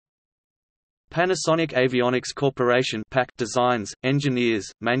Panasonic Avionics Corporation (PAC) designs,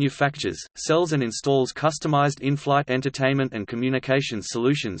 engineers, manufactures, sells and installs customized in-flight entertainment and communications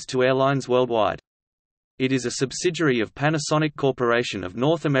solutions to airlines worldwide. It is a subsidiary of Panasonic Corporation of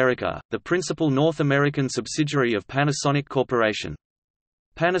North America, the principal North American subsidiary of Panasonic Corporation.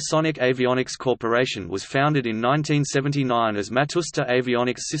 Panasonic Avionics Corporation was founded in 1979 as Matsushita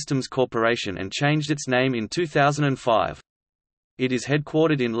Avionics Systems Corporation and changed its name in 2005. It is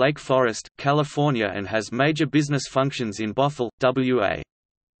headquartered in Lake Forest, California and has major business functions in Bothell, WA.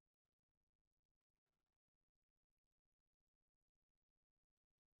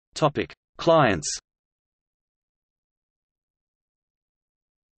 Clients.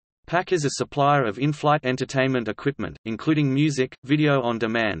 PAC is a supplier of in-flight entertainment equipment, including music, video on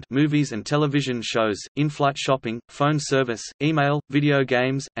demand, movies and television shows, in-flight shopping, phone service, email, video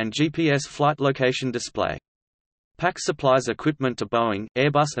games, and GPS flight location display. PAC supplies equipment to Boeing,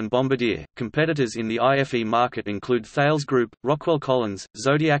 Airbus and Bombardier. Competitors in the IFE market include Thales Group, Rockwell Collins,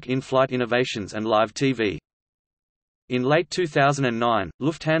 Zodiac In-Flight Innovations and Live TV. In late 2009,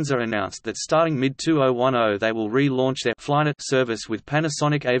 Lufthansa announced that starting mid-2010 they will re-launch their Flynet service with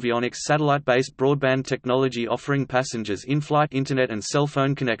Panasonic Avionics satellite-based broadband technology offering passengers in-flight internet and cell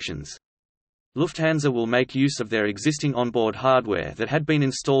phone connections. Lufthansa will make use of their existing onboard hardware that had been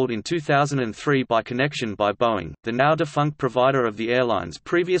installed in 2003 by Connection by Boeing, the now-defunct provider of the airline's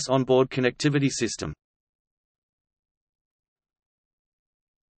previous onboard connectivity system.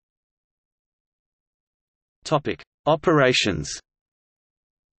 Operations.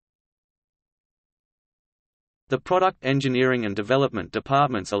 The product engineering and development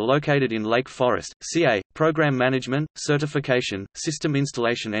departments are located in Lake Forest, CA. Program management, certification, system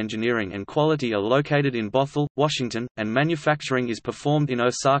installation engineering and quality are located in Bothell, Washington, and manufacturing is performed in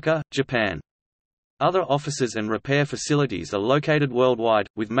Osaka, Japan. Other offices and repair facilities are located worldwide,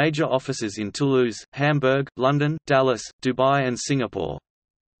 with major offices in Toulouse, Hamburg, London, Dallas, Dubai and Singapore.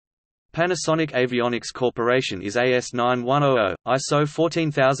 Panasonic Avionics Corporation is AS9100, ISO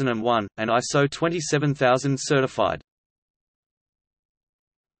 14001, and ISO 27000 certified.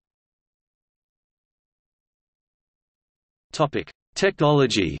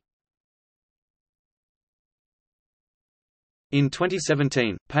 Technology. In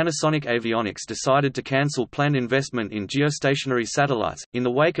 2017, Panasonic Avionics decided to cancel planned investment in geostationary satellites, in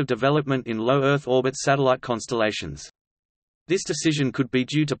the wake of development in low Earth orbit satellite constellations. This decision could be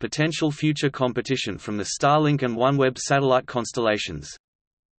due to potential future competition from the Starlink and OneWeb satellite constellations.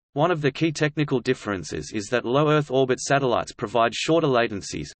 One of the key technical differences is that low Earth orbit satellites provide shorter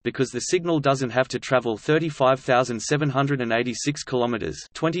latencies, because the signal doesn't have to travel 35,786 kilometers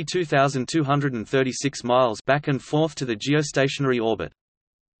 (22,236 miles) back and forth to the geostationary orbit.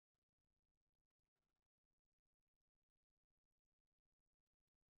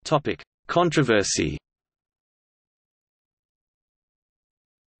 Topic: Controversy.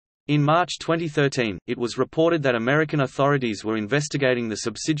 In March 2013, it was reported that American authorities were investigating the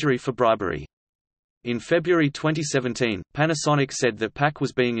subsidiary for bribery. In February 2017, Panasonic said that PAC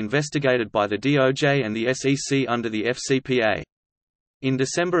was being investigated by the DOJ and the SEC under the FCPA. In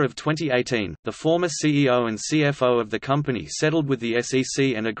December of 2018, the former CEO and CFO of the company settled with the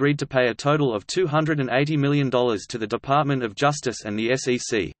SEC and agreed to pay a total of $280 million to the Department of Justice and the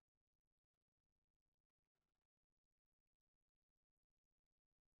SEC.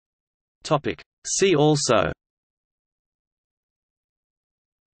 See also: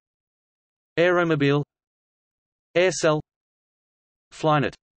 Aeromobile, Aircell,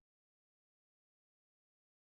 Flynet.